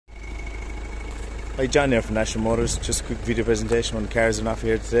Hi, John here from National Motors. Just a quick video presentation on the cars that are off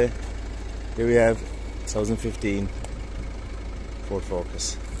here today. Here we have 2015 Ford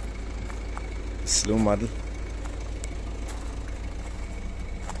Focus Saloon model.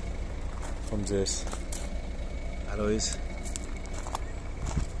 Comes with alloys.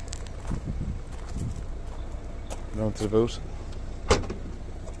 Round to the boot.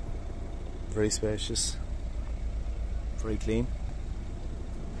 Very spacious. Very clean.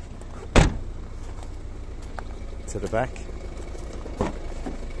 To the back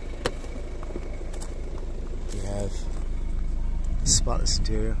we have a spotless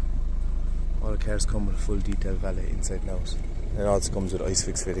interior. All the cars come with a full detailed valet inside and out. It also comes with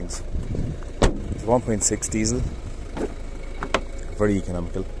ISOFIX fittings. It's a 1.6 diesel, very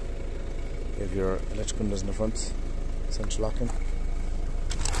economical. You have your electric windows in the front, central locking.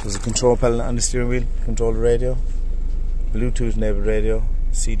 There's a control panel on the steering wheel, control the radio, Bluetooth enabled radio,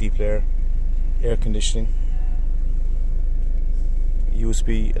 CD player, air conditioning,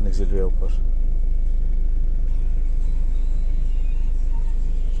 USB and auxiliary output.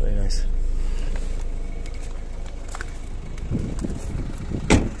 Very nice.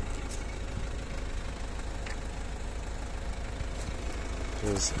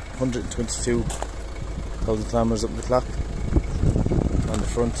 There's 122,000 kilometers up the clock on the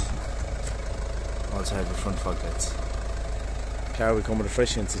front. Also have the front fog lights. The car will come with a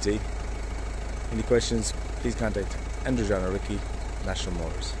fresh NCT. Any questions, please contact Andrew, John or Ricky, National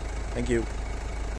Motors. Thank you.